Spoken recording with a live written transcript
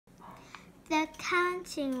The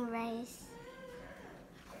counting race.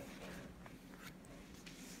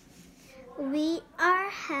 We are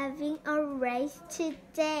having a race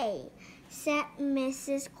today, said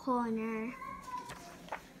Mrs. Corner.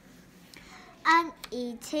 An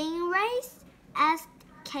eating race? Asked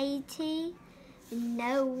Katy.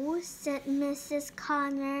 No, said Mrs.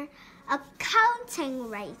 Corner. A counting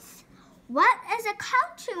race. What is a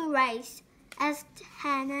counting race? Asked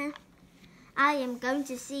Hannah. I am going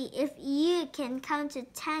to see if you can count to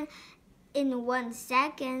 10 in 1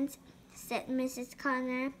 second, said Mrs.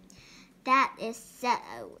 Corner. That is so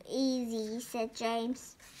easy, said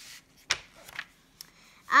James.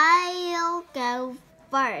 I'll go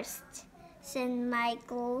first, said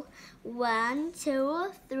Michael. 1,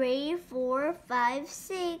 2, 3, 4, 5,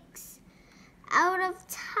 6. Out of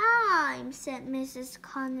time, said Mrs.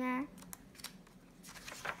 Corner.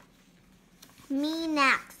 Me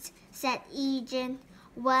next, said Eugene.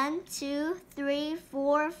 1, 2, 3,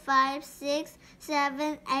 4, 5, 6,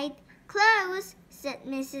 7, 8. Close, said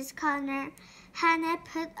Mrs. Corner. Hannah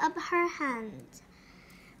put up her hand.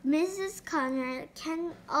 Mrs. Corner,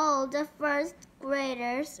 can all the first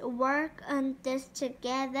graders work on this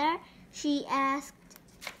together? She asked.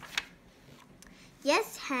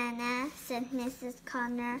 Yes, Hannah, said Mrs.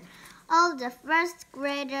 Corner. All the first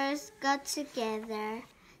graders got together.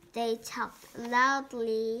 They talked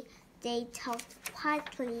loudly. They talked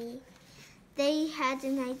quietly. They had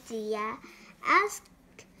an idea. Ask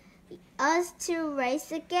us to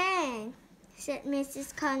race again, said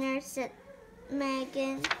Mrs. Corner, said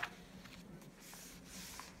Megan.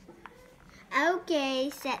 Okay,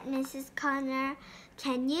 said Mrs. Corner.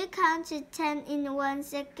 Can you count to 10 in 1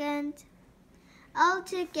 second?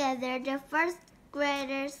 Altogether, the first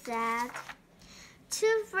grader said,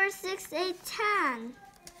 2, 4, 6, 8, 10.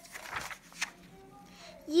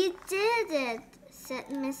 You did it, said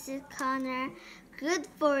Mrs. Corner. Good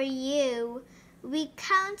for you. We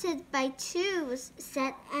counted by twos,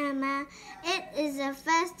 said Emma. It is a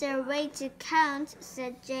faster way to count,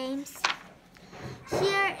 said James.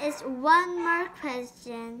 Here is one more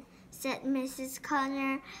question, said Mrs.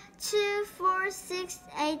 Corner. 2, 4, 6,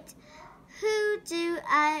 8. Who do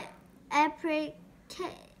I appreciate?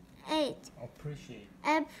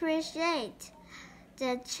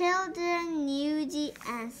 The children knew the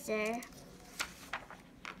answer.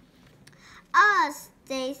 Us,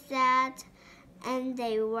 they said, and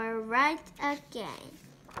they were right again.